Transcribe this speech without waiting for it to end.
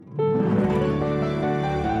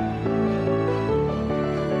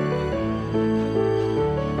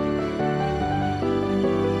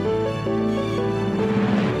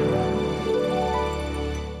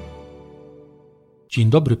Dzień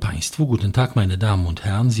dobry Państwu, guten Tag meine Damen und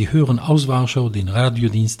Herren. Sie hören aus Warschau den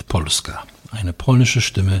Radiodienst Polska, eine polnische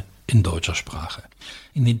Stimme in deutscher Sprache.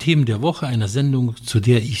 In den Themen der Woche einer Sendung, zu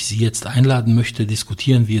der ich Sie jetzt einladen möchte,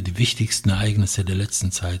 diskutieren wir die wichtigsten Ereignisse der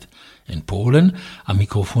letzten Zeit in Polen. Am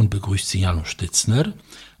Mikrofon begrüßt Sie Janusz Tycner.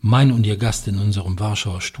 Mein und Ihr Gast in unserem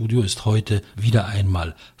Warschauer Studio ist heute wieder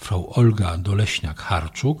einmal Frau Olga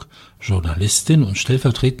Doleśniak-Harczuk, Journalistin und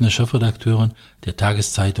stellvertretende Chefredakteurin der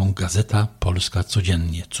Tageszeitung Gazeta Polska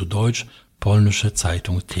Codziennie, zu Deutsch Polnische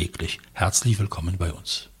Zeitung täglich. Herzlich willkommen bei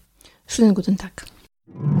uns. Schönen guten Tag.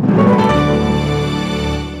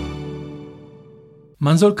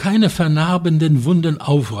 Man soll keine vernarbenden Wunden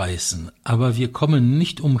aufreißen, aber wir kommen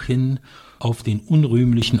nicht umhin, auf den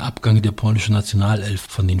unrühmlichen Abgang der polnischen Nationalelf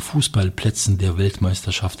von den Fußballplätzen der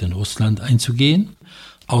Weltmeisterschaft in Russland einzugehen.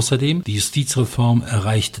 Außerdem, die Justizreform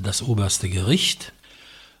erreicht das Oberste Gericht.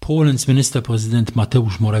 Polens Ministerpräsident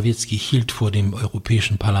Mateusz Morawiecki hielt vor dem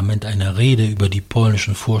Europäischen Parlament eine Rede über die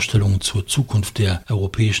polnischen Vorstellungen zur Zukunft der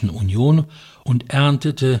Europäischen Union und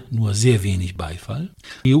erntete nur sehr wenig Beifall.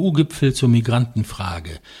 EU-Gipfel zur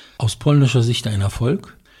Migrantenfrage. Aus polnischer Sicht ein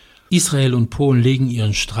Erfolg. Israel und Polen legen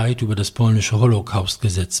ihren Streit über das polnische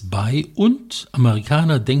Holocaust-Gesetz bei und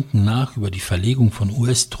Amerikaner denken nach über die Verlegung von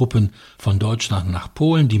US-Truppen von Deutschland nach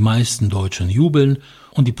Polen. Die meisten Deutschen jubeln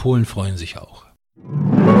und die Polen freuen sich auch.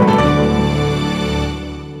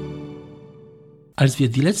 Als wir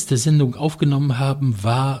die letzte Sendung aufgenommen haben,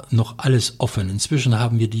 war noch alles offen. Inzwischen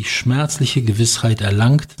haben wir die schmerzliche Gewissheit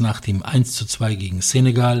erlangt. Nach dem 1:2 gegen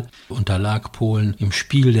Senegal unterlag Polen im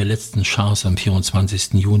Spiel der letzten Chance am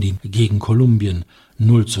 24. Juni gegen Kolumbien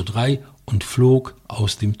 0:3 und flog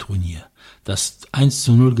aus dem Turnier. Das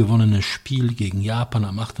 1:0 gewonnene Spiel gegen Japan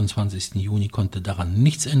am 28. Juni konnte daran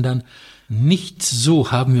nichts ändern. Nicht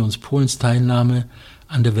so haben wir uns Polens Teilnahme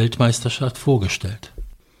an der Weltmeisterschaft vorgestellt.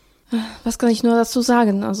 Was kann ich nur dazu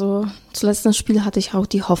sagen? Also zum letzten Spiel hatte ich auch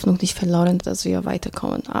die Hoffnung nicht verloren, dass wir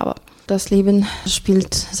weiterkommen. Aber das Leben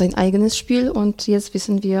spielt sein eigenes Spiel und jetzt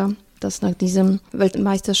wissen wir, dass nach diesem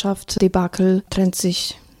Weltmeisterschaft-Debakel trennt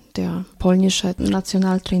sich der polnische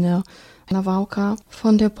Nationaltrainer Nawałka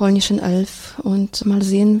von der polnischen Elf und mal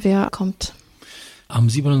sehen, wer kommt. Am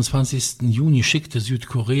 27. Juni schickte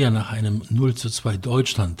Südkorea nach einem 0:2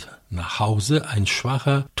 Deutschland nach Hause. Ein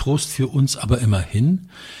schwacher Trost für uns aber immerhin.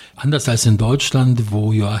 Anders als in Deutschland,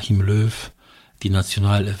 wo Joachim Löw die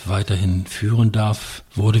Nationalelf weiterhin führen darf,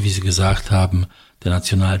 wurde, wie Sie gesagt haben, der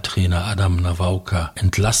Nationaltrainer Adam Nawałka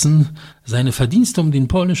entlassen. Seine Verdienste um den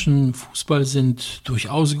polnischen Fußball sind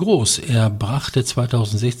durchaus groß. Er brachte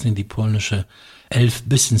 2016 die polnische Elf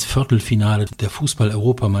bis ins Viertelfinale der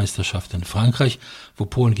Fußball-Europameisterschaft in Frankreich, wo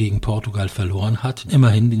Polen gegen Portugal verloren hat,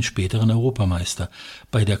 immerhin den späteren Europameister.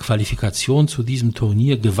 Bei der Qualifikation zu diesem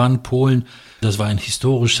Turnier gewann Polen, das war ein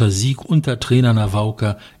historischer Sieg unter Trainer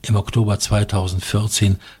Nawałka im Oktober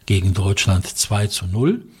 2014 gegen Deutschland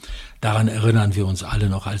 2:0. Daran erinnern wir uns alle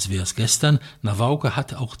noch, als wäre es gestern. Nawałka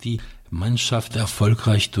hat auch die Mannschaft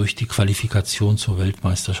erfolgreich durch die Qualifikation zur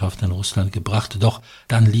Weltmeisterschaft in Russland gebracht. Doch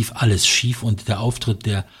dann lief alles schief und der Auftritt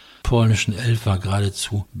der polnischen Elf war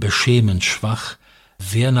geradezu beschämend schwach.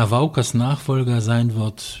 Wer Nawałkas Nachfolger sein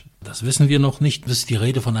wird, das wissen wir noch nicht. Es ist die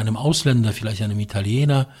Rede von einem Ausländer, vielleicht einem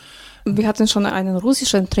Italiener. Wir hatten schon einen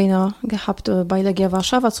russischen Trainer gehabt, bei Legia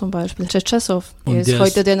Warszawa zum Beispiel, Tschetschesow. Er ist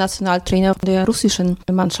heute der Nationaltrainer der russischen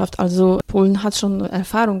Mannschaft. Also Polen hat schon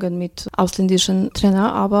Erfahrungen mit ausländischen Trainern,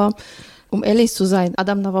 aber um ehrlich zu sein,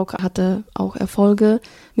 Adam Nawałka hatte auch Erfolge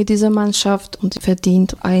mit dieser Mannschaft und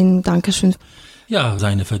verdient ein Dankeschön. Ja,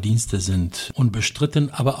 seine Verdienste sind unbestritten,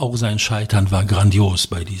 aber auch sein Scheitern war grandios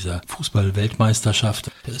bei dieser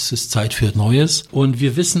Fußball-Weltmeisterschaft. Es ist Zeit für Neues und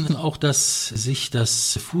wir wissen auch, dass sich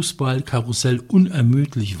das Fußballkarussell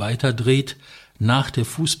unermüdlich weiterdreht. Nach der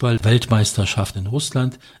Fußball-Weltmeisterschaft in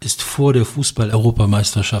Russland ist vor der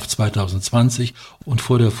Fußball-Europameisterschaft 2020 und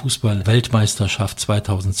vor der Fußball-Weltmeisterschaft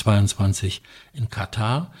 2022 in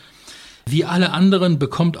Katar. Wie alle anderen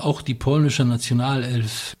bekommt auch die polnische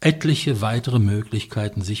Nationalelf etliche weitere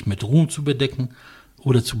Möglichkeiten, sich mit Ruhm zu bedecken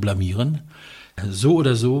oder zu blamieren. So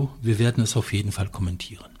oder so, wir werden es auf jeden Fall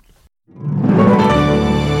kommentieren.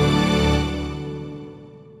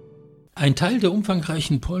 Ein Teil der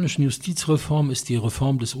umfangreichen polnischen Justizreform ist die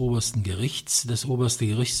Reform des Obersten Gerichts. Das Oberste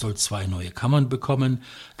Gericht soll 2 neue Kammern bekommen,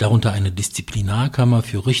 darunter eine Disziplinarkammer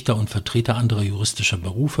für Richter und Vertreter anderer juristischer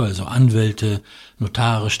Berufe, also Anwälte,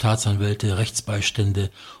 Notare, Staatsanwälte,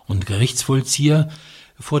 Rechtsbeistände und Gerichtsvollzieher.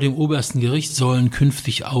 Vor dem Obersten Gericht sollen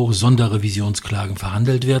künftig auch Sonderrevisionsklagen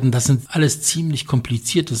verhandelt werden. Das sind alles ziemlich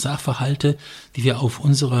komplizierte Sachverhalte, die wir auf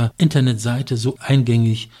unserer Internetseite so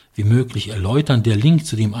eingängig wie möglich erläutern. Der Link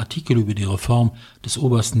zu dem Artikel über die Reform des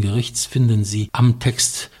Obersten Gerichts finden Sie am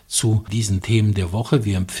Text zu diesen Themen der Woche.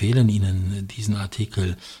 Wir empfehlen Ihnen diesen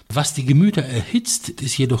Artikel. Was die Gemüter erhitzt,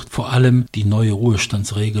 ist jedoch vor allem die neue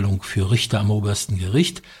Ruhestandsregelung für Richter am Obersten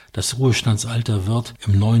Gericht. Das Ruhestandsalter wird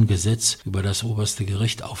im neuen Gesetz über das Oberste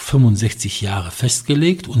Gericht auf 65 Jahre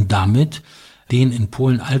festgelegt und damit den in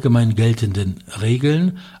Polen allgemein geltenden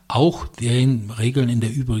Regeln, auch den Regeln in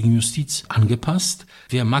der übrigen Justiz angepasst.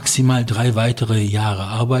 Wer maximal 3 weitere Jahre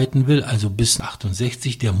arbeiten will, also bis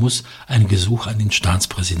 68, der muss ein Gesuch an den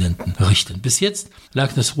Staatspräsidenten richten. Bis jetzt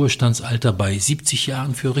lag das Ruhestandsalter bei 70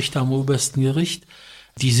 Jahren für Richter am Obersten Gericht.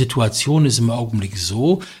 Die Situation ist im Augenblick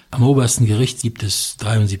so: Am Obersten Gericht gibt es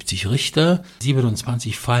 73 Richter,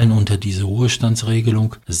 27 fallen unter diese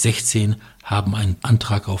Ruhestandsregelung, 16 haben einen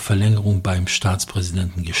Antrag auf Verlängerung beim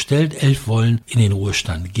Staatspräsidenten gestellt, 11 wollen in den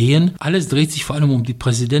Ruhestand gehen. Alles dreht sich vor allem um die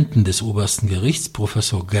Präsidentin des Obersten Gerichts,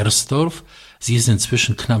 Professor Gersdorf. Sie ist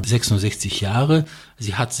inzwischen knapp 66 Jahre.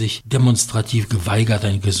 Sie hat sich demonstrativ geweigert,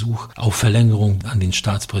 ein Gesuch auf Verlängerung an den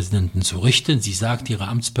Staatspräsidenten zu richten. Sie sagt, ihre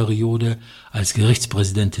Amtsperiode als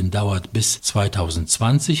Gerichtspräsidentin dauert bis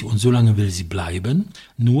 2020 und so lange will sie bleiben.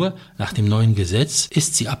 Nur nach dem neuen Gesetz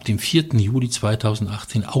ist sie ab dem 4. Juli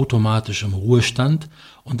 2018 automatisch im Ruhestand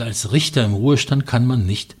und als Richter im Ruhestand kann man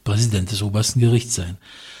nicht Präsident des Obersten Gerichts sein.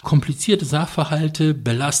 Komplizierte Sachverhalte,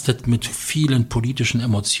 belastet mit vielen politischen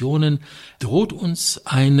Emotionen. Droht uns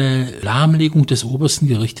eine Lahmlegung des Obersten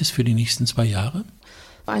Gerichtes für die nächsten 2 Jahre?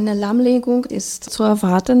 Eine Lahmlegung ist zu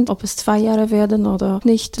erwarten, ob es 2 Jahre werden oder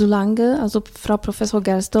nicht so lange. Also Frau Professor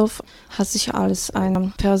Gersdorf hat sich als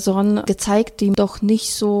eine Person gezeigt, die doch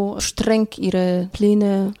nicht so streng ihre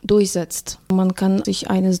Pläne durchsetzt. Man kann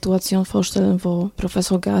sich eine Situation vorstellen, wo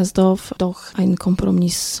Professor Gersdorf doch einen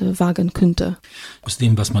Kompromiss wagen könnte. Aus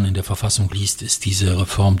dem, was man in der Verfassung liest, ist diese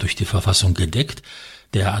Reform durch die Verfassung gedeckt.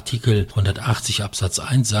 Der Artikel 180 Absatz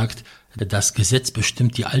 1 sagt, das Gesetz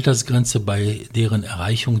bestimmt die Altersgrenze, bei deren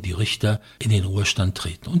Erreichung die Richter in den Ruhestand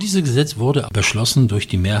treten. Und dieses Gesetz wurde beschlossen durch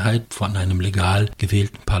die Mehrheit von einem legal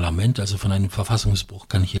gewählten Parlament, also von einem Verfassungsbruch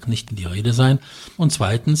kann hier nicht die Rede sein. Und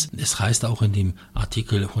zweitens, es heißt auch in dem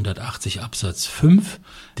Artikel 180 Absatz 5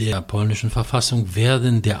 der polnischen Verfassung,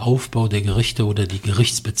 werden der Aufbau der Gerichte oder die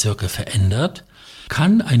Gerichtsbezirke verändert,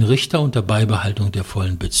 kann ein Richter unter Beibehaltung der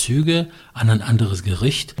vollen Bezüge an ein anderes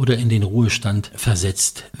Gericht oder in den Ruhestand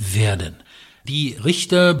versetzt werden. Die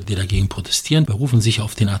Richter, die dagegen protestieren, berufen sich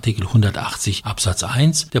auf den Artikel 180 Absatz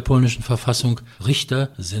 1 der polnischen Verfassung.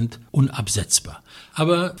 Richter sind unabsetzbar.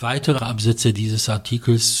 Aber weitere Absätze dieses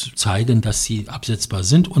Artikels zeigen, dass sie absetzbar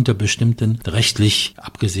sind unter bestimmten rechtlich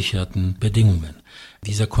abgesicherten Bedingungen.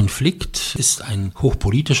 Dieser Konflikt ist ein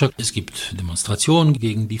hochpolitischer. Es gibt Demonstrationen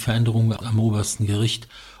gegen die Veränderungen am Obersten Gericht.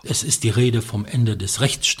 Es ist die Rede vom Ende des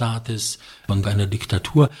Rechtsstaates, von einer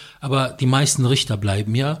Diktatur. Aber die meisten Richter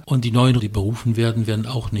bleiben ja. Und die neuen, die berufen werden, werden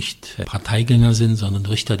auch nicht Parteigänger sind, sondern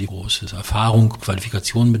Richter, die große Erfahrung,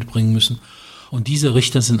 Qualifikationen mitbringen müssen. Und diese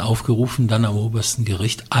Richter sind aufgerufen, dann am Obersten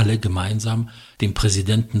Gericht alle gemeinsam dem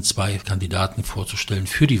Präsidenten 2 Kandidaten vorzustellen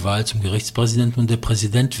für die Wahl zum Gerichtspräsidenten. Und der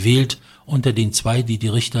Präsident wählt unter den 2, die die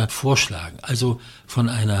Richter vorschlagen. Also von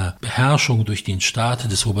einer Beherrschung durch den Staat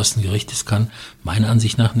des Obersten Gerichtes kann meiner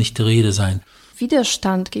Ansicht nach nicht die Rede sein.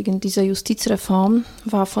 Widerstand gegen diese Justizreform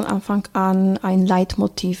war von Anfang an ein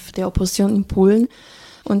Leitmotiv der Opposition in Polen.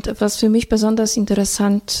 Und was für mich besonders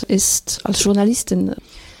interessant ist als Journalistin,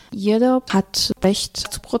 jeder hat Recht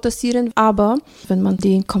zu protestieren, aber wenn man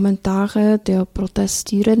die Kommentare der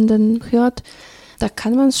Protestierenden hört, da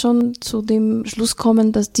kann man schon zu dem Schluss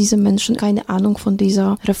kommen, dass diese Menschen keine Ahnung von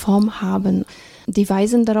dieser Reform haben. Die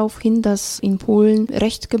weisen darauf hin, dass in Polen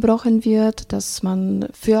Recht gebrochen wird, dass man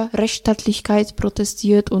für Rechtsstaatlichkeit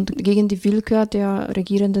protestiert und gegen die Willkür der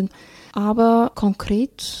Regierenden. Aber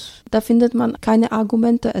konkret, da findet man keine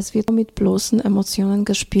Argumente. Es wird mit bloßen Emotionen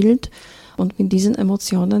gespielt. Und mit diesen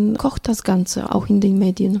Emotionen kocht das Ganze, auch in den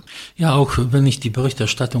Medien. Ja, auch wenn ich die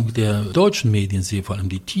Berichterstattung der deutschen Medien sehe, vor allem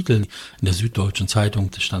die Titel in der Süddeutschen Zeitung,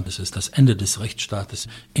 da stand es ist das Ende des Rechtsstaates.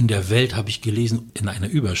 In der Welt habe ich gelesen, in einer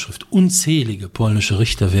Überschrift, unzählige polnische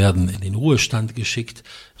Richter werden in den Ruhestand geschickt.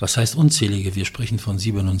 Was heißt unzählige? Wir sprechen von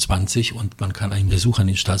 27 und man kann einen Gesuch an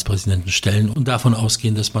den Staatspräsidenten stellen und davon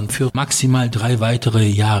ausgehen, dass man für maximal 3 weitere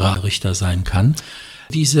Jahre Richter sein kann.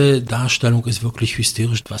 Diese Darstellung ist wirklich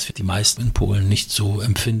hysterisch, was die meisten in Polen nicht so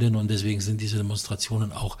empfinden, und deswegen sind diese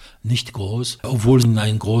Demonstrationen auch nicht groß, obwohl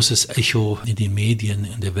ein großes Echo in den Medien,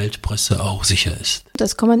 in der Weltpresse auch sicher ist.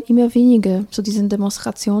 Es kommen immer weniger zu diesen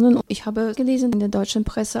Demonstrationen. Ich habe gelesen in der deutschen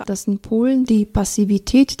Presse, dass in Polen die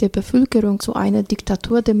Passivität der Bevölkerung zu einer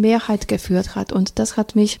Diktatur der Mehrheit geführt hat, und das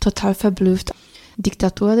hat mich total verblüfft.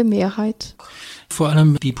 Diktatur der Mehrheit. Vor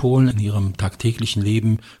allem die Polen in ihrem tagtäglichen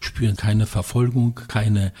Leben spüren keine Verfolgung,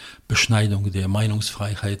 keine Beschneidung der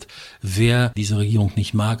Meinungsfreiheit. Wer diese Regierung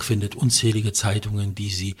nicht mag, findet unzählige Zeitungen, die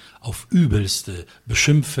sie auf Übelste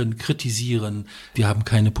beschimpfen, kritisieren. Wir haben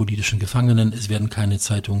keine politischen Gefangenen, es werden keine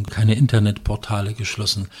Zeitungen, keine Internetportale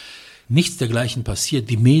geschlossen. Nichts dergleichen passiert.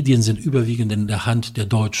 Die Medien sind überwiegend in der Hand der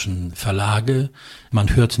deutschen Verlage.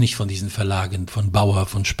 Man hört nicht von diesen Verlagen, von Bauer,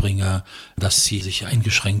 von Springer, dass sie sich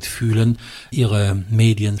eingeschränkt fühlen. Ihre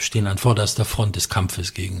Medien stehen an vorderster Front des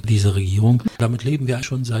Kampfes gegen diese Regierung. Damit leben wir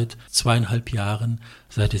schon seit 2,5 Jahren,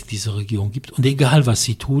 seit es diese Regierung gibt. Und egal, was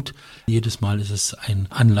sie tut, jedes Mal ist es ein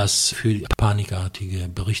Anlass für panikartige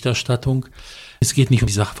Berichterstattung. Es geht nicht um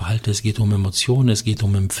die Sachverhalte, es geht um Emotionen, es geht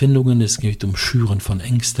um Empfindungen, es geht um Schüren von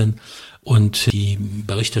Ängsten. Und die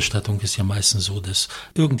Berichterstattung ist ja meistens so, dass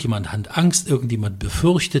irgendjemand hat Angst, irgendjemand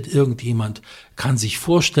befürchtet, irgendjemand kann sich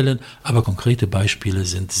vorstellen, aber konkrete Beispiele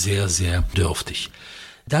sind sehr, sehr dürftig.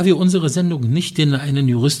 Da wir unsere Sendung nicht in einen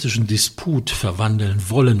juristischen Disput verwandeln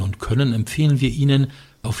wollen und können, empfehlen wir Ihnen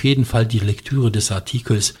auf jeden Fall die Lektüre des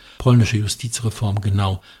Artikels Polnische Justizreform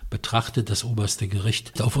genau betrachtet, das Oberste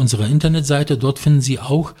Gericht, auf unserer Internetseite. Dort finden Sie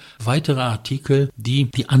auch weitere Artikel,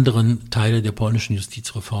 die die anderen Teile der polnischen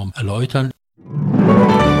Justizreform erläutern.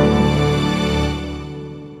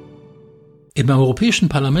 Im Europäischen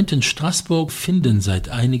Parlament in Straßburg finden seit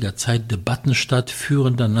einiger Zeit Debatten statt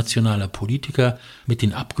führender nationaler Politiker mit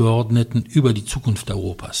den Abgeordneten über die Zukunft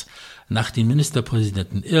Europas. Nach den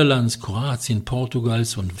Ministerpräsidenten Irlands, Kroatien,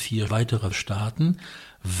 Portugals und 4 weiterer Staaten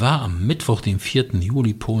war am Mittwoch, dem 4.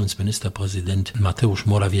 Juli, Polens Ministerpräsident Mateusz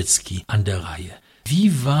Morawiecki an der Reihe.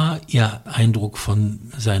 Wie war Ihr Eindruck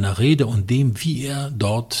von seiner Rede und dem, wie er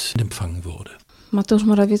dort empfangen wurde? Mateusz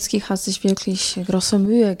Morawiecki hat sich wirklich große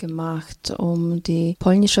Mühe gemacht, um die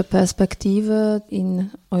polnische Perspektive im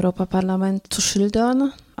Europaparlament zu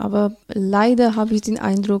schildern. Aber leider habe ich den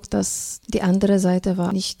Eindruck, dass die andere Seite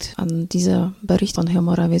war nicht an dieser Bericht von Herrn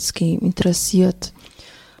Morawiecki interessiert.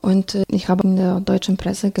 Und ich habe in der deutschen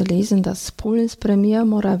Presse gelesen, dass Polens Premier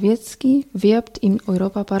Morawiecki wirbt im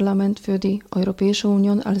Europaparlament für die Europäische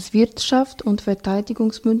Union als Wirtschafts- und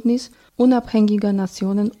Verteidigungsbündnis unabhängiger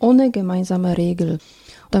Nationen ohne gemeinsame Regeln.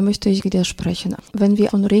 Da möchte ich widersprechen. Wenn wir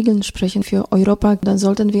von Regeln sprechen für Europa, dann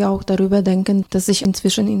sollten wir auch darüber denken, dass sich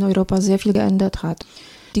inzwischen in Europa sehr viel geändert hat.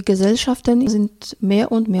 Die Gesellschaften sind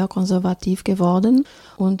mehr und mehr konservativ geworden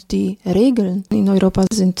und die Regeln in Europa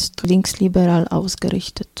sind linksliberal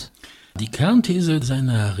ausgerichtet. Die Kernthese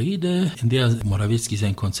seiner Rede, in der Morawiecki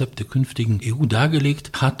sein Konzept der künftigen EU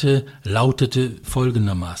dargelegt hatte, lautete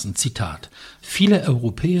folgendermaßen, Zitat: Viele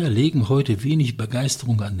Europäer legen heute wenig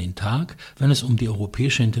Begeisterung an den Tag, wenn es um die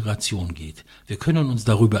europäische Integration geht. Wir können uns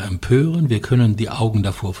darüber empören, wir können die Augen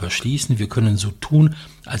davor verschließen, wir können so tun,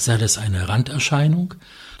 als sei das eine Randerscheinung.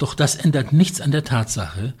 Doch das ändert nichts an der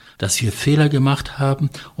Tatsache, dass wir Fehler gemacht haben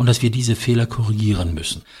und dass wir diese Fehler korrigieren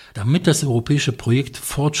müssen. Damit das europäische Projekt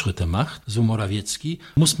Fortschritte macht, so Morawiecki,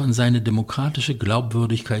 muss man seine demokratische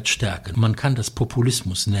Glaubwürdigkeit stärken. Man kann das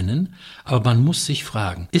Populismus nennen, aber man muss sich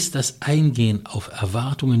fragen, ist das Eingehen auf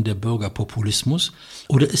Erwartungen der Bürger Populismus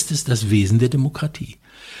oder ist es das Wesen der Demokratie?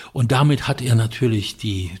 Und damit hat er natürlich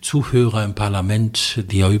die Zuhörer im Parlament,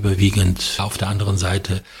 die ja überwiegend auf der anderen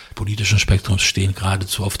Seite politischen Spektrums stehen,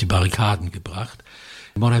 geradezu auf die Barrikaden gebracht.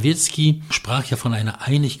 Morawiecki sprach ja von einer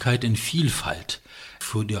Einigkeit in Vielfalt,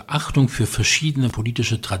 für die Achtung für verschiedene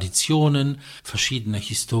politische Traditionen, verschiedene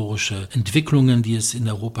historische Entwicklungen, die es in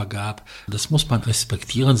Europa gab. Das muss man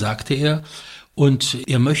respektieren, sagte er. Und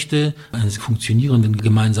er möchte einen funktionierenden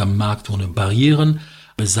gemeinsamen Markt ohne Barrieren,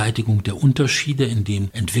 Beseitigung der Unterschiede in dem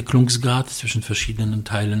Entwicklungsgrad zwischen verschiedenen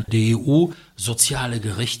Teilen der EU, soziale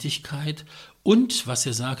Gerechtigkeit und, was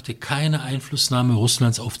er sagte, keine Einflussnahme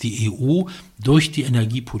Russlands auf die EU durch die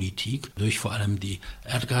Energiepolitik, durch vor allem die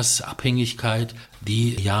Erdgasabhängigkeit,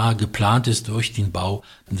 die ja geplant ist durch den Bau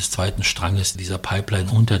des zweiten Stranges dieser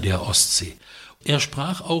Pipeline unter der Ostsee. Er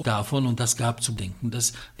sprach auch davon, und das gab zu denken,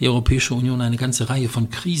 dass die Europäische Union eine ganze Reihe von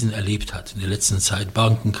Krisen erlebt hat in der letzten Zeit.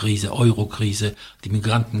 Bankenkrise, Eurokrise, die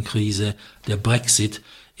Migrantenkrise, der Brexit.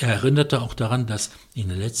 Er erinnerte auch daran, dass in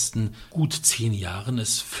den letzten gut 10 Jahren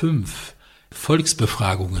es 5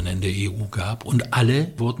 Volksbefragungen in der EU gab und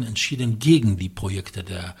alle wurden entschieden gegen die Projekte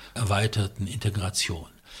der erweiterten Integration.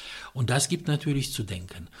 Und das gibt natürlich zu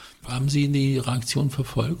denken. Haben Sie die Reaktion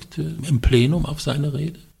verfolgt im Plenum auf seine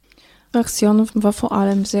Rede? Die Reaktion war vor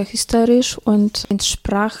allem sehr hysterisch und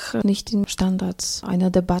entsprach nicht den Standards einer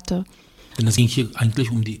Debatte. Denn es ging hier eigentlich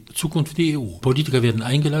um die Zukunft der EU. Politiker werden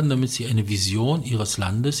eingeladen, damit sie eine Vision ihres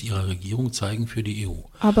Landes, ihrer Regierung zeigen für die EU.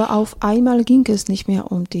 Aber auf einmal ging es nicht mehr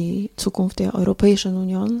um die Zukunft der Europäischen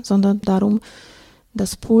Union, sondern darum,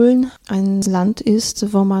 dass Polen ein Land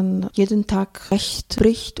ist, wo man jeden Tag Recht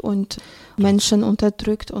bricht und Menschen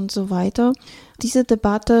unterdrückt und so weiter. Diese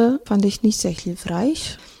Debatte fand ich nicht sehr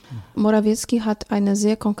hilfreich. Morawiecki hat eine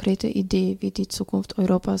sehr konkrete Idee, wie die Zukunft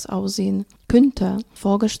Europas aussehen könnte,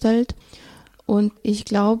 vorgestellt. Und ich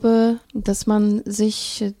glaube, dass man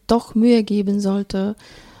sich doch Mühe geben sollte,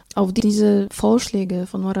 auf diese Vorschläge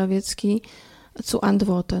von Morawiecki zu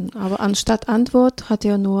antworten. Aber anstatt Antwort hat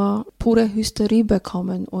er nur pure Hysterie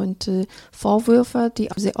bekommen und Vorwürfe, die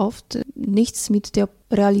sehr oft nichts mit der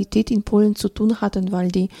Realität in Polen zu tun hatten, weil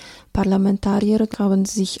die Parlamentarier haben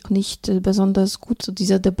sich nicht besonders gut zu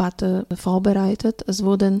dieser Debatte vorbereitet. Es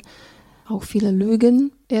wurden auch viele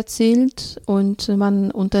Lügen erzählt und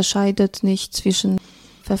man unterscheidet nicht zwischen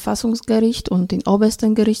Verfassungsgericht und dem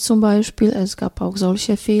Obersten Gericht zum Beispiel. Es gab auch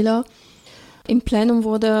solche Fehler. Im Plenum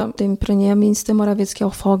wurde dem Premierminister Morawiecki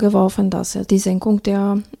auch vorgeworfen, dass er die Senkung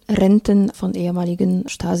der Renten von ehemaligen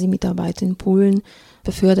Stasi-Mitarbeitern in Polen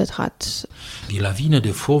befördert hat. Die Lawine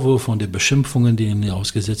der Vorwürfe und der Beschimpfungen, denen er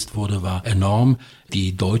ausgesetzt wurde, war enorm.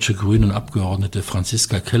 Die deutsche Grünen-Abgeordnete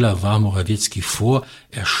Franziska Keller warf Morawiecki vor,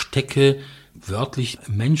 er stecke wörtlich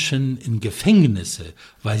Menschen in Gefängnisse,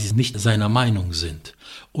 weil sie nicht seiner Meinung sind.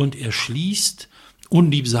 Und er schließt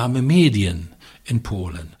unliebsame Medien in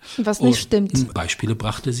Polen. Was nicht stimmt. Beispiele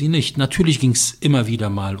brachte sie nicht. Natürlich ging es immer wieder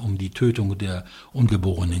mal um die Tötung der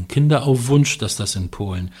ungeborenen Kinder auf Wunsch, dass das in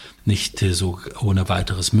Polen nicht so ohne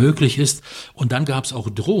weiteres möglich ist. Und dann gab es auch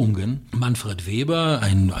Drohungen. Manfred Weber,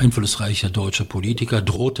 ein einflussreicher deutscher Politiker,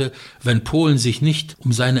 drohte, wenn Polen sich nicht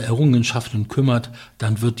um seine Errungenschaften kümmert,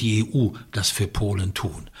 dann wird die EU das für Polen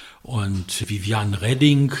tun. Und Viviane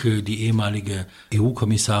Reding, die ehemalige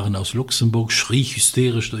EU-Kommissarin aus Luxemburg, schrie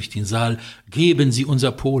hysterisch durch den Saal, geben Sie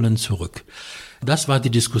unser Polen zurück. Das war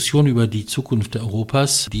die Diskussion über die Zukunft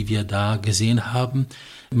Europas, die wir da gesehen haben.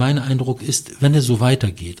 Mein Eindruck ist, wenn es so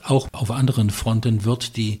weitergeht, auch auf anderen Fronten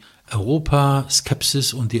wird die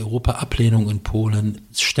Europaskepsis und die Europa-Ablehnung in Polen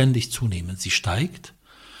ständig zunehmen. Sie steigt.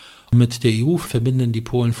 Mit der EU verbinden die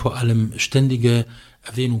Polen vor allem ständige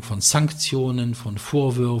Erwähnung von Sanktionen, von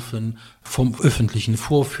Vorwürfen, vom öffentlichen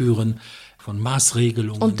Vorführen, von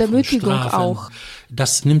Maßregelungen, und Demütigung von Strafen. auch.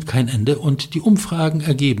 Das nimmt kein Ende und die Umfragen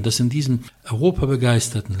ergeben, dass in diesem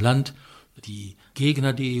europabegeisterten Land die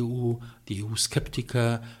Gegner der EU, die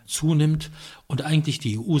EU-Skeptiker zunimmt und eigentlich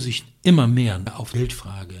die EU sich immer mehr auf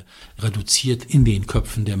Geldfrage reduziert in den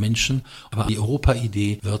Köpfen der Menschen. Aber die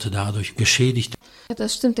Europa-Idee wird dadurch geschädigt. Ja,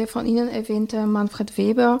 das stimmt. Der von Ihnen erwähnte Manfred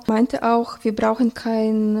Weber meinte auch, wir brauchen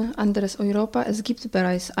kein anderes Europa. Es gibt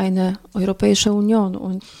bereits eine Europäische Union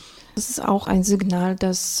und das ist auch ein Signal,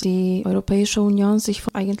 dass die Europäische Union sich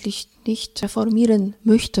eigentlich nicht reformieren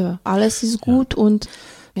möchte. Alles ist gut und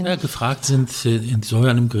ja, gefragt sind in so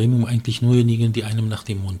einem Gremium eigentlich nur diejenigen, die einem nach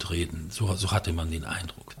dem Mund reden. So hatte man den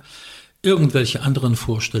Eindruck. Irgendwelche anderen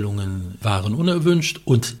Vorstellungen waren unerwünscht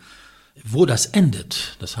und wo das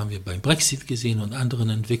endet, das haben wir beim Brexit gesehen und anderen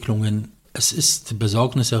Entwicklungen. Es ist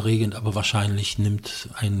besorgniserregend, aber wahrscheinlich nimmt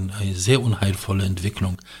eine sehr unheilvolle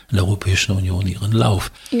Entwicklung in der Europäischen Union ihren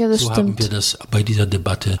Lauf. Ja, das so stimmt. haben wir das bei dieser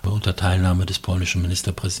Debatte unter Teilnahme des polnischen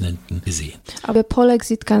Ministerpräsidenten gesehen. Aber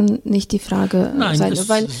Polexit kann nicht die Frage sein,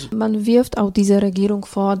 weil man wirft auch dieser Regierung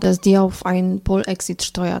vor, dass die auf einen Polexit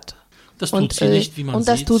steuert. Das tut sie nicht, wie man und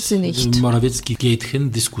sieht. Das tut sie nicht. Morawiecki geht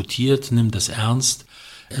hin, diskutiert, nimmt das ernst.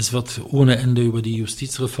 Es wird ohne Ende über die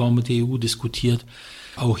Justizreform mit der EU diskutiert.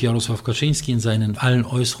 Auch Jarosław Kaczyński in seinen allen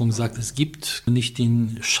Äußerungen sagt, es gibt nicht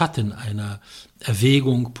den Schatten einer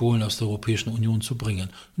Erwägung, Polen aus der Europäischen Union zu bringen.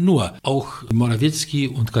 Nur, auch Morawiecki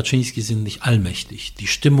und Kaczyński sind nicht allmächtig. Die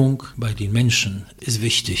Stimmung bei den Menschen ist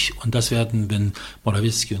wichtig. Und das werden, wenn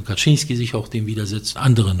Morawiecki und Kaczyński sich auch dem widersetzen,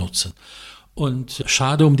 andere nutzen. Und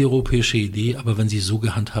schade um die europäische Idee, aber wenn sie so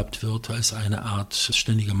gehandhabt wird als eine Art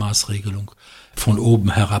ständige Maßregelung von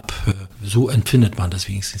oben herab, so empfindet man das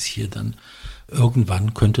wenigstens hier dann.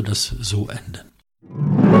 Irgendwann könnte das so enden.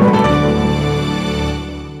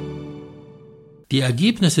 Die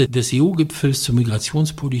Ergebnisse des EU-Gipfels zur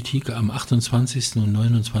Migrationspolitik am 28. und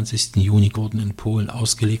 29. Juni wurden in Polen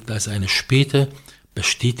ausgelegt als eine späte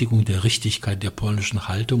Bestätigung der Richtigkeit der polnischen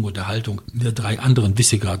Haltung und der Haltung der 3 anderen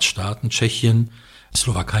Visegrad-Staaten, Tschechien,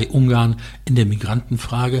 Slowakei, Ungarn, in der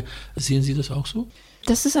Migrantenfrage. Sehen Sie das auch so?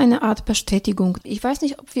 Das ist eine Art Bestätigung. Ich weiß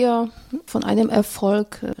nicht, ob wir von einem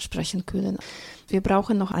Erfolg sprechen können. Wir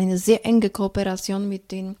brauchen noch eine sehr enge Kooperation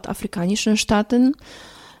mit den afrikanischen Staaten,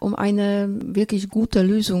 um eine wirklich gute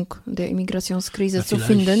Lösung der Immigrationskrise zu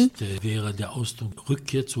finden. Vielleicht wäre der Ausdruck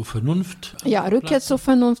Rückkehr zur Vernunft. Ja, Rückkehr zur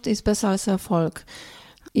Vernunft ist besser als Erfolg.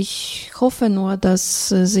 Ich hoffe nur, dass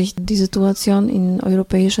sich die Situation in der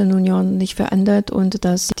Europäischen Union nicht verändert und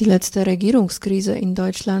dass die letzte Regierungskrise in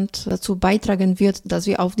Deutschland dazu beitragen wird, dass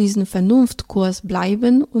wir auf diesem Vernunftkurs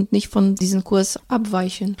bleiben und nicht von diesem Kurs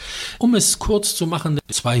abweichen. Um es kurz zu machen,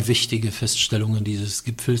 2 wichtige Feststellungen dieses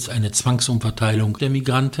Gipfels. Eine Zwangsumverteilung der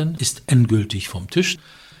Migranten ist endgültig vom Tisch.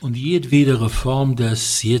 Und jedwede Reform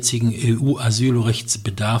des jetzigen EU-Asylrechts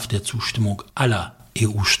bedarf der Zustimmung aller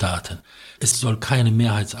EU-Staaten. Es soll keine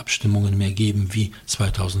Mehrheitsabstimmungen mehr geben wie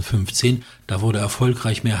 2015. Da wurde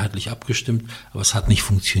erfolgreich mehrheitlich abgestimmt, aber es hat nicht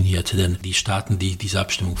funktioniert, denn die Staaten, die diese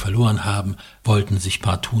Abstimmung verloren haben, wollten sich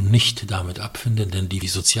partout nicht damit abfinden, denn die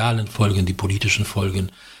sozialen Folgen, die politischen Folgen,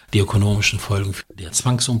 die ökonomischen Folgen der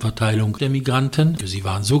Zwangsumverteilung der Migranten, sie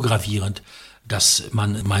waren so gravierend, dass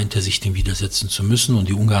man meinte, sich dem widersetzen zu müssen. Und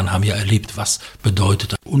die Ungarn haben ja erlebt, was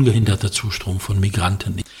bedeutet ungehinderter Zustrom von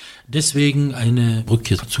Migranten. Deswegen eine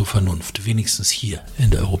Rückkehr zur Vernunft, wenigstens hier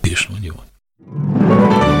in der Europäischen Union.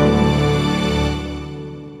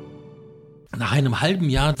 Nach einem halben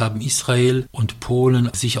Jahr haben Israel und Polen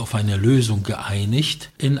sich auf eine Lösung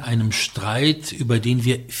geeinigt, in einem Streit, über den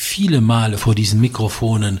wir viele Male vor diesen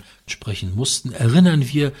Mikrofonen sprechen mussten. Erinnern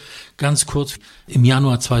wir ganz kurz, im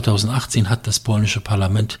Januar 2018 hat das polnische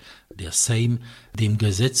Parlament, der Sejm, dem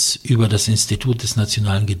Gesetz über das Institut des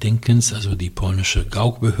nationalen Gedenkens, also die polnische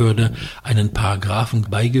Gaukbehörde, einen Paragraphen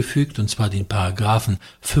beigefügt, und zwar den Paragraphen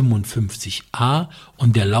 55a,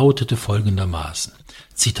 und der lautete folgendermaßen.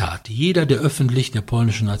 Zitat: Jeder, der öffentlich der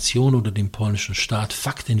polnischen Nation oder dem polnischen Staat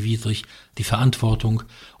faktenwidrig die Verantwortung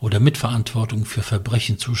oder Mitverantwortung für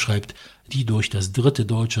Verbrechen zuschreibt, die durch das Dritte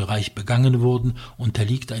Deutsche Reich begangen wurden,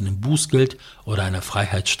 unterliegt einem Bußgeld oder einer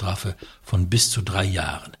Freiheitsstrafe von bis zu 3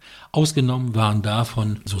 Jahren. Ausgenommen waren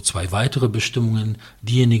davon so 2 weitere Bestimmungen: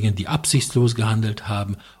 diejenigen, die absichtslos gehandelt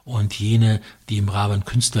haben, und jene, die im Rahmen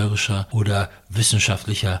künstlerischer oder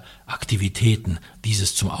wissenschaftlicher Aktivitäten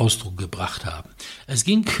dieses zum Ausdruck gebracht haben. Es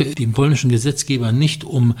ging dem polnischen Gesetzgeber nicht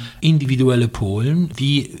um individuelle Polen,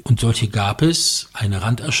 und solche gab es, eine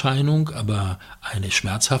Randerscheinung, aber eine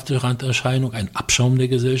schmerzhafte Randerscheinung, ein Abschaum der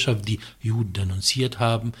Gesellschaft, die Juden denunziert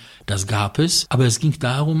haben, das gab es, aber es ging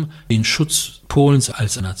darum, den Schutz Polens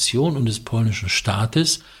als Nation und des polnischen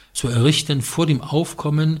Staates zu errichten vor dem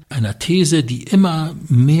Aufkommen einer These, die immer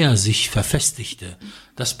mehr sich verfestigte,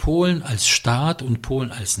 dass Polen als Staat und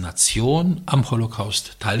Polen als Nation am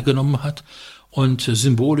Holocaust teilgenommen hat. Und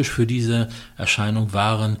symbolisch für diese Erscheinung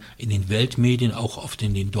waren in den Weltmedien, auch oft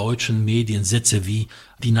in den deutschen Medien, Sätze wie: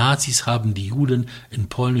 Die Nazis haben die Juden in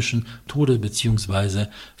polnischen Tode- bzw.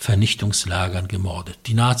 Vernichtungslagern gemordet.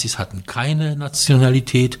 Die Nazis hatten keine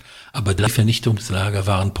Nationalität, aber die Vernichtungslager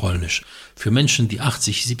waren polnisch. Für Menschen, die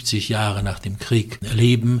 80, 70 Jahre nach dem Krieg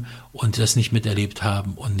leben und das nicht miterlebt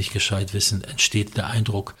haben und nicht gescheit wissen, entsteht der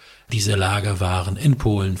Eindruck, diese Lager waren in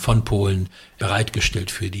Polen, von Polen bereitgestellt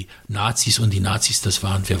für die Nazis. Und die Nazis, das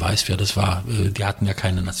waren, wer weiß, wer das war, die hatten ja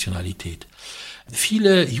keine Nationalität.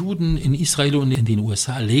 Viele Juden in Israel und in den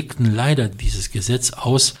USA legten leider dieses Gesetz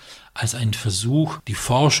aus als einen Versuch, die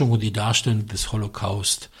Forschung und die Darstellung des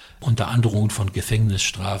Holocaust unter Androhung von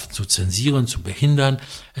Gefängnisstrafen zu zensieren, zu behindern.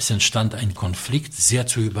 Es entstand ein Konflikt, sehr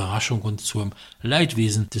zur Überraschung und zum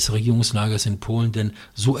Leidwesen des Regierungslagers in Polen, denn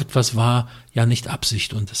so etwas war ja nicht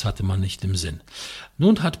Absicht und das hatte man nicht im Sinn.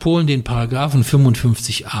 Nun hat Polen den Paragraphen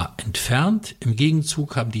 55a entfernt. Im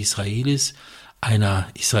Gegenzug haben die Israelis einer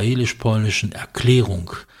israelisch-polnischen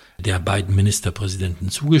Erklärung der beiden Ministerpräsidenten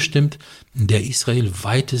zugestimmt, in der Israel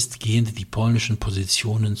weitestgehend die polnischen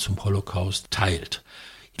Positionen zum Holocaust teilt.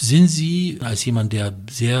 Sind Sie, als jemand, der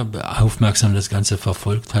sehr aufmerksam das Ganze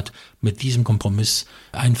verfolgt hat, mit diesem Kompromiss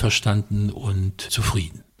einverstanden und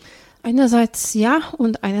zufrieden? Einerseits ja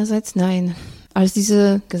und einerseits nein. Als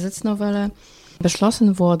diese Gesetznovelle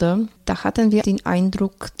beschlossen wurde, da hatten wir den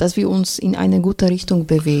Eindruck, dass wir uns in eine gute Richtung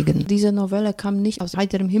bewegen. Diese Novelle kam nicht aus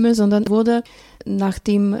heiterem Himmel, sondern wurde nach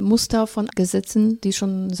dem Muster von Gesetzen, die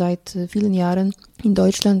schon seit vielen Jahren in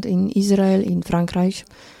Deutschland, in Israel, in Frankreich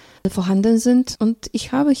vorhanden sind. Und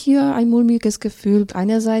ich habe hier ein mulmiges Gefühl.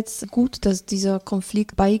 Einerseits gut, dass dieser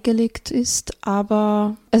Konflikt beigelegt ist,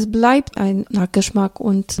 aber es bleibt ein Nachgeschmack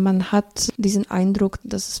und man hat diesen Eindruck,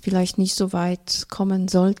 dass es vielleicht nicht so weit kommen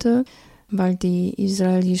sollte, weil die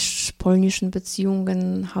israelisch-polnischen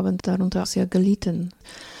Beziehungen haben darunter sehr gelitten.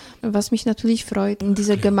 Was mich natürlich freut, in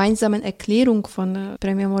dieser gemeinsamen Erklärung von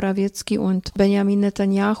Premier Morawiecki und Benjamin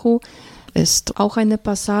Netanyahu ist auch eine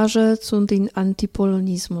Passage zu dem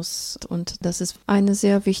Antipolonismus. Und das ist eine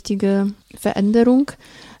sehr wichtige Veränderung.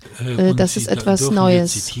 Das ist etwas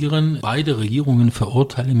Neues. Wir zitieren, beide Regierungen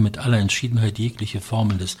verurteilen mit aller Entschiedenheit jegliche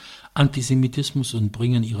Formen des Antisemitismus und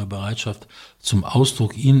bringen ihre Bereitschaft zum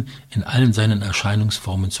Ausdruck, ihn in allen seinen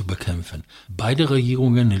Erscheinungsformen zu bekämpfen. Beide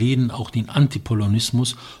Regierungen lehnen auch den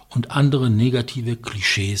Antipolonismus und andere negative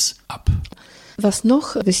Klischees ab. Was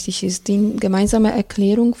noch wichtig ist, die gemeinsame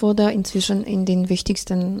Erklärung wurde inzwischen in den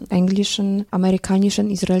wichtigsten englischen, amerikanischen,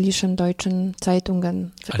 israelischen, deutschen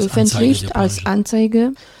Zeitungen veröffentlicht als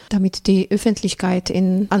Anzeige, damit die Öffentlichkeit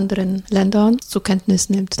in anderen Ländern zur Kenntnis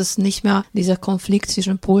nimmt, dass nicht mehr dieser Konflikt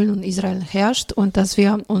zwischen Polen und Israel herrscht und dass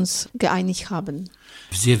wir uns geeinigt haben.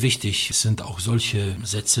 Sehr wichtig sind auch solche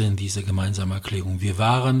Sätze in dieser gemeinsamen Erklärung. Wir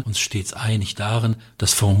waren uns stets einig darin,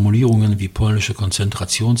 dass Formulierungen wie polnische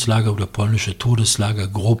Konzentrationslager oder polnische Todeslager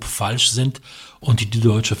grob falsch sind und die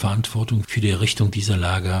deutsche Verantwortung für die Errichtung dieser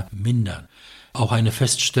Lager mindern. Auch eine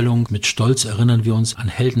Feststellung: Mit Stolz erinnern wir uns an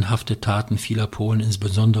heldenhafte Taten vieler Polen,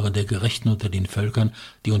 insbesondere der Gerechten unter den Völkern,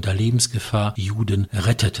 die unter Lebensgefahr Juden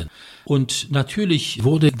retteten. Und natürlich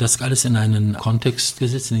wurde das alles in einen Kontext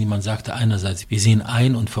gesetzt, in dem man sagte einerseits, wir sehen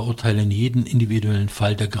ein und verurteilen jeden individuellen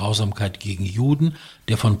Fall der Grausamkeit gegen Juden,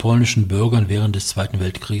 der von polnischen Bürgern während des Zweiten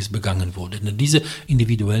Weltkriegs begangen wurde. Denn diese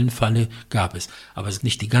individuellen Fälle gab es. Aber es ist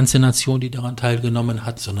nicht die ganze Nation, die daran teilgenommen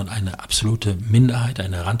hat, sondern eine absolute Minderheit,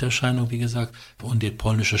 eine Randerscheinung, wie gesagt. Und der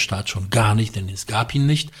polnische Staat schon gar nicht, denn es gab ihn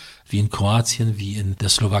nicht. Wie in Kroatien, wie in der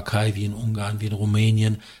Slowakei, wie in Ungarn, wie in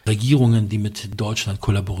Rumänien, Regierungen, die mit Deutschland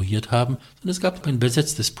kollaboriert haben. Und es gab ein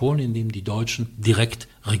besetztes Polen, in dem die Deutschen direkt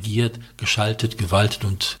regiert, geschaltet, gewaltet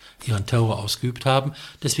und ihren Terror ausgeübt haben.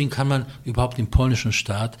 Deswegen kann man überhaupt den polnischen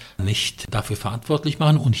Staat nicht dafür verantwortlich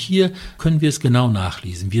machen. Und hier können wir es genau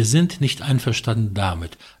nachlesen. Wir sind nicht einverstanden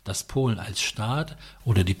damit, dass Polen als Staat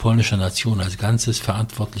oder die polnische Nation als Ganzes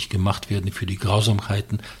verantwortlich gemacht werden für die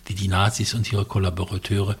Grausamkeiten, die die Nazis und ihre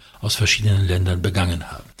Kollaborateure aus verschiedenen Ländern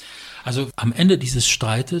begangen haben. Also am Ende dieses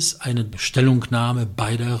Streites eine Stellungnahme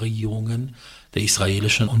beider Regierungen, der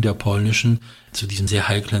israelischen und der polnischen, zu diesem sehr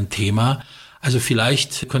heiklen Thema. Also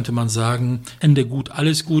vielleicht könnte man sagen, Ende gut,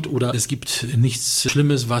 alles gut, oder es gibt nichts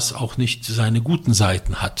Schlimmes, was auch nicht seine guten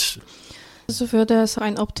Seiten hat. So würde es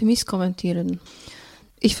ein Optimist kommentieren.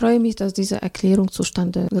 Ich freue mich, dass diese Erklärung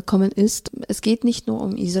zustande gekommen ist. Es geht nicht nur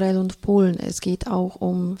um Israel und Polen, es geht auch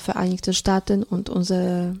um Vereinigte Staaten und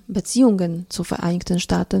unsere Beziehungen zu Vereinigten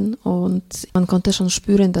Staaten. Und man konnte schon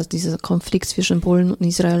spüren, dass dieser Konflikt zwischen Polen und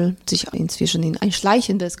Israel sich inzwischen in ein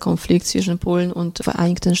schleichendes Konflikt zwischen Polen und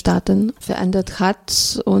Vereinigten Staaten verändert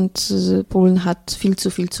hat. Und Polen hat viel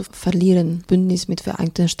zu verlieren, Bündnis mit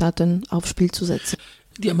Vereinigten Staaten aufs Spiel zu setzen.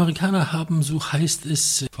 Die Amerikaner haben, so heißt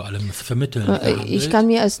es, vor allem vermitteln. Ich kann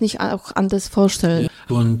mir es nicht auch anders vorstellen.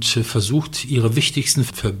 Und versucht, ihre wichtigsten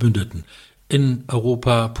Verbündeten in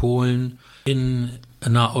Europa, Polen, in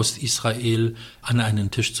Nahost-Israel an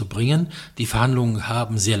einen Tisch zu bringen. Die Verhandlungen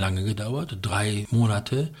haben sehr lange gedauert, 3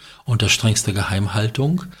 Monate unter strengster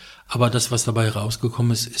Geheimhaltung. Aber das, was dabei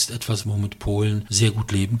rausgekommen ist, ist etwas, womit Polen sehr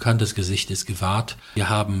gut leben kann. Das Gesicht ist gewahrt. Wir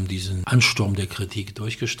haben diesen Ansturm der Kritik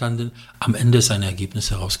durchgestanden. Am Ende ist ein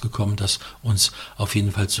Ergebnis herausgekommen, das uns auf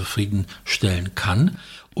jeden Fall zufriedenstellen kann.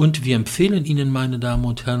 Und wir empfehlen Ihnen, meine Damen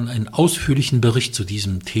und Herren, einen ausführlichen Bericht zu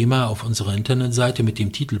diesem Thema auf unserer Internetseite mit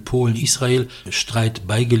dem Titel Polen-Israel, Streit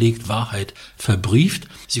beigelegt, Wahrheit verbrieft.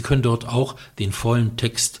 Sie können dort auch den vollen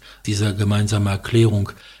Text dieser gemeinsamen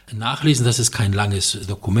Erklärung nachlesen. Das ist kein langes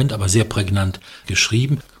Dokument, aber sehr prägnant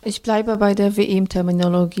geschrieben. Ich bleibe bei der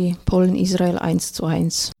WM-Terminologie, Polen-Israel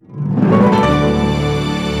 1:1.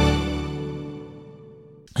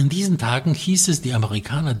 In diesen Tagen hieß es, die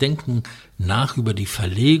Amerikaner denken nach über die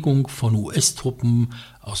Verlegung von US-Truppen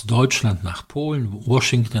aus Deutschland nach Polen.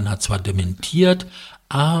 Washington hat zwar dementiert,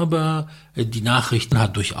 aber die Nachrichten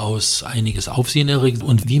hat durchaus einiges Aufsehen erregt.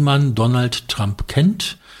 Und wie man Donald Trump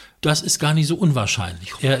kennt, das ist gar nicht so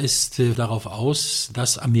unwahrscheinlich. Er ist darauf aus,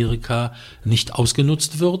 dass Amerika nicht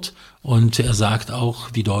ausgenutzt wird. Und er sagt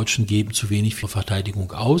auch, die Deutschen geben zu wenig für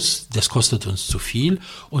Verteidigung aus. Das kostet uns zu viel.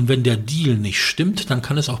 Und wenn der Deal nicht stimmt, dann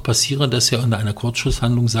kann es auch passieren, dass er unter einer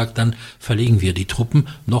Kurzschlusshandlung sagt, dann verlegen wir die Truppen.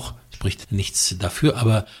 Noch spricht nichts dafür,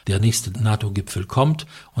 aber der nächste NATO-Gipfel kommt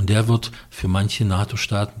und der wird für manche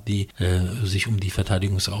NATO-Staaten, die sich um die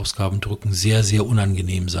Verteidigungsausgaben drücken, sehr, sehr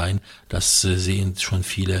unangenehm sein. Das sehen schon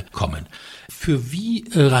viele kommen. Für wie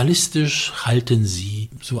realistisch halten Sie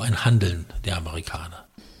so ein Handeln der Amerikaner?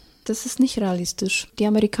 Das ist nicht realistisch. Die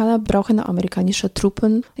Amerikaner brauchen amerikanische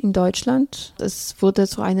Truppen in Deutschland. Es wurde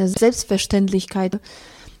zu einer Selbstverständlichkeit.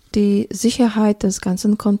 Die Sicherheit des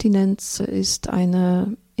ganzen Kontinents ist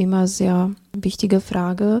eine immer sehr wichtige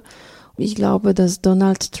Frage. Ich glaube, dass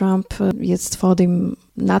Donald Trump jetzt vor dem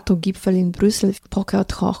NATO-Gipfel in Brüssel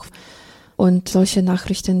pokert hoch. Und solche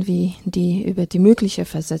Nachrichten wie die über die mögliche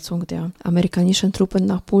Versetzung der amerikanischen Truppen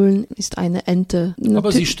nach Polen ist eine Ente.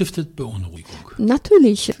 Aber sie stiftet Beunruhigung.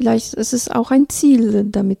 Natürlich, vielleicht ist es auch ein Ziel,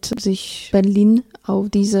 damit sich Berlin auf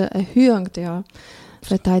diese Erhöhung der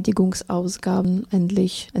Verteidigungsausgaben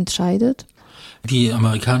endlich entscheidet. Die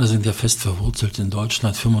Amerikaner sind ja fest verwurzelt in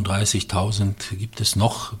Deutschland. 35.000 gibt es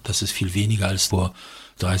noch. Das ist viel weniger als vor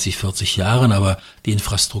 30, 40 Jahren, aber die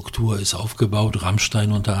Infrastruktur ist aufgebaut,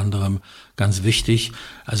 Rammstein unter anderem, ganz wichtig.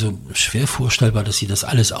 Also schwer vorstellbar, dass sie das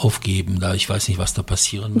alles aufgeben, da ich weiß nicht, was da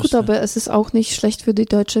passieren müsste. Gut, aber es ist auch nicht schlecht für die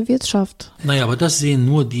deutsche Wirtschaft. Naja, aber das sehen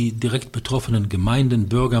nur die direkt betroffenen Gemeinden,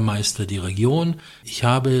 Bürgermeister, die Region. Ich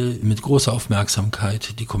habe mit großer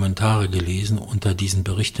Aufmerksamkeit die Kommentare gelesen unter diesen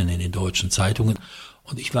Berichten in den deutschen Zeitungen.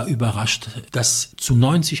 Und ich war überrascht, dass zu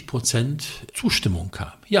 90% Zustimmung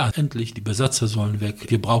kam. Ja, endlich, die Besatzer sollen weg.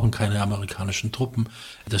 Wir brauchen keine amerikanischen Truppen.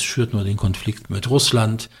 Das schürt nur den Konflikt mit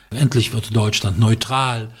Russland. Endlich wird Deutschland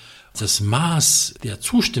neutral. Das Maß der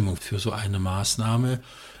Zustimmung für so eine Maßnahme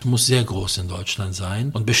muss sehr groß in Deutschland sein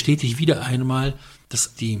und bestätigt wieder einmal,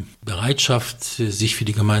 dass die Bereitschaft, sich für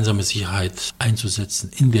die gemeinsame Sicherheit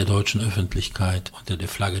einzusetzen in der deutschen Öffentlichkeit unter der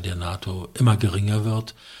Flagge der NATO immer geringer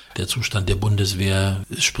wird. Der Zustand der Bundeswehr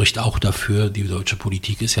spricht auch dafür, die deutsche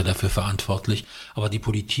Politik ist ja dafür verantwortlich, aber die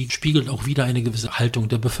Politik spiegelt auch wieder eine gewisse Haltung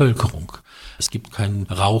der Bevölkerung. Es gibt keinen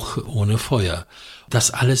Rauch ohne Feuer.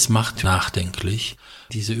 Das alles macht nachdenklich.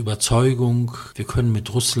 Diese Überzeugung, wir können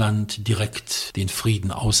mit Russland direkt den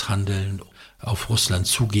Frieden aushandeln, auf Russland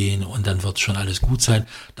zugehen und dann wird schon alles gut sein.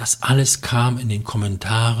 Das alles kam in den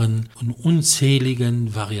Kommentaren in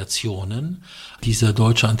unzähligen Variationen. Dieser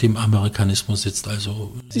deutsche Anti-Amerikanismus sitzt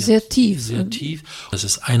also sehr tief. Sehr tief. Das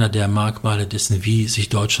ist einer der Merkmale dessen, wie sich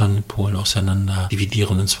Deutschland und Polen auseinander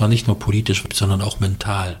dividieren. Und zwar nicht nur politisch, sondern auch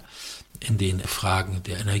mental in den Fragen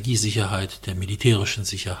der Energiesicherheit, der militärischen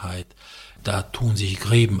Sicherheit. Da tun sich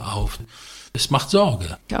Gräben auf. Es macht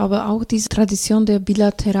Sorge. Aber auch diese Tradition der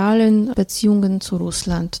bilateralen Beziehungen zu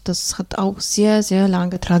Russland, das hat auch sehr, sehr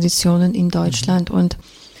lange Traditionen in Deutschland. Und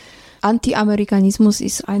Anti-Amerikanismus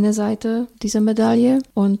ist eine Seite dieser Medaille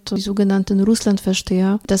und die sogenannten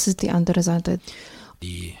Russlandversteher, das ist die andere Seite.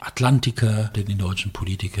 Die Atlantiker, die deutschen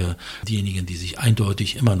Politiker, diejenigen, die sich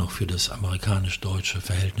eindeutig immer noch für das amerikanisch-deutsche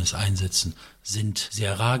Verhältnis einsetzen, sind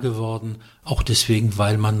sehr rar geworden. Auch deswegen,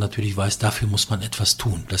 weil man natürlich weiß, dafür muss man etwas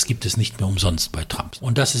tun. Das gibt es nicht mehr umsonst bei Trump.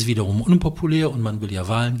 Und das ist wiederum unpopulär und man will ja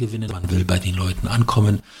Wahlen gewinnen, man will bei den Leuten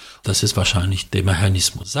ankommen. Das ist wahrscheinlich der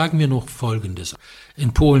Mechanismus. Sagen wir noch Folgendes.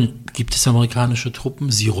 In Polen gibt es amerikanische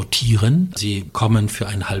Truppen, sie rotieren, sie kommen für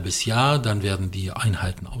ein halbes Jahr, dann werden die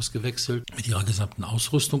Einheiten ausgewechselt mit ihrer gesamten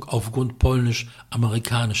Ausrüstung aufgrund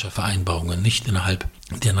polnisch-amerikanischer Vereinbarungen, nicht innerhalb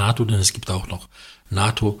der NATO, denn es gibt auch noch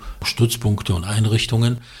NATO-Stützpunkte und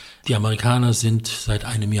Einrichtungen. Die Amerikaner sind seit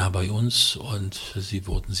einem Jahr bei uns und sie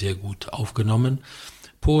wurden sehr gut aufgenommen.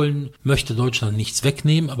 Polen möchte Deutschland nichts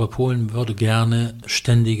wegnehmen, aber Polen würde gerne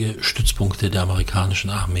ständige Stützpunkte der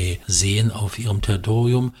amerikanischen Armee sehen auf ihrem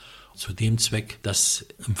Territorium. Zu dem Zweck, dass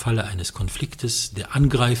im Falle eines Konfliktes der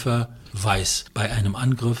Angreifer weiß, bei einem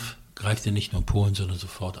Angriff greift er nicht nur Polen, sondern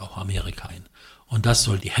sofort auch Amerika ein. Und das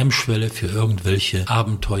soll die Hemmschwelle für irgendwelche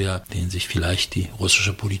Abenteuer, denen sich vielleicht die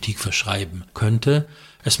russische Politik verschreiben könnte.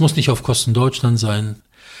 Es muss nicht auf Kosten Deutschlands sein.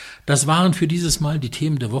 Das waren für dieses Mal die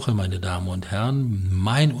Themen der Woche, meine Damen und Herren.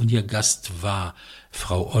 Mein und Ihr Gast war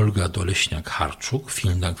Frau Olga Doleśniak-Harczuk.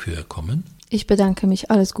 Vielen Dank für Ihr Kommen. Ich bedanke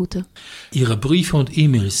mich. Alles Gute. Ihre Briefe und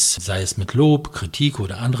E-Mails, sei es mit Lob, Kritik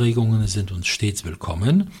oder Anregungen, sind uns stets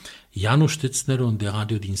willkommen. Janusz Tycner und der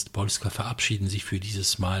Radiodienst Polska verabschieden sich für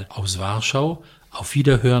dieses Mal aus Warschau. Auf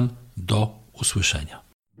Wiederhören. Do usłyszenia.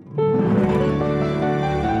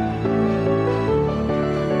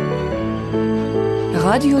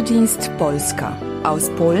 Radiodienst Polska. Aus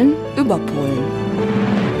Polen über Polen.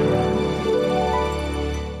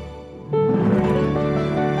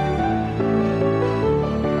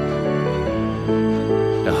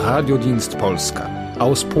 Radiodienst Polska.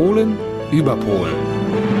 Aus Polen über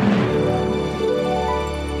Polen.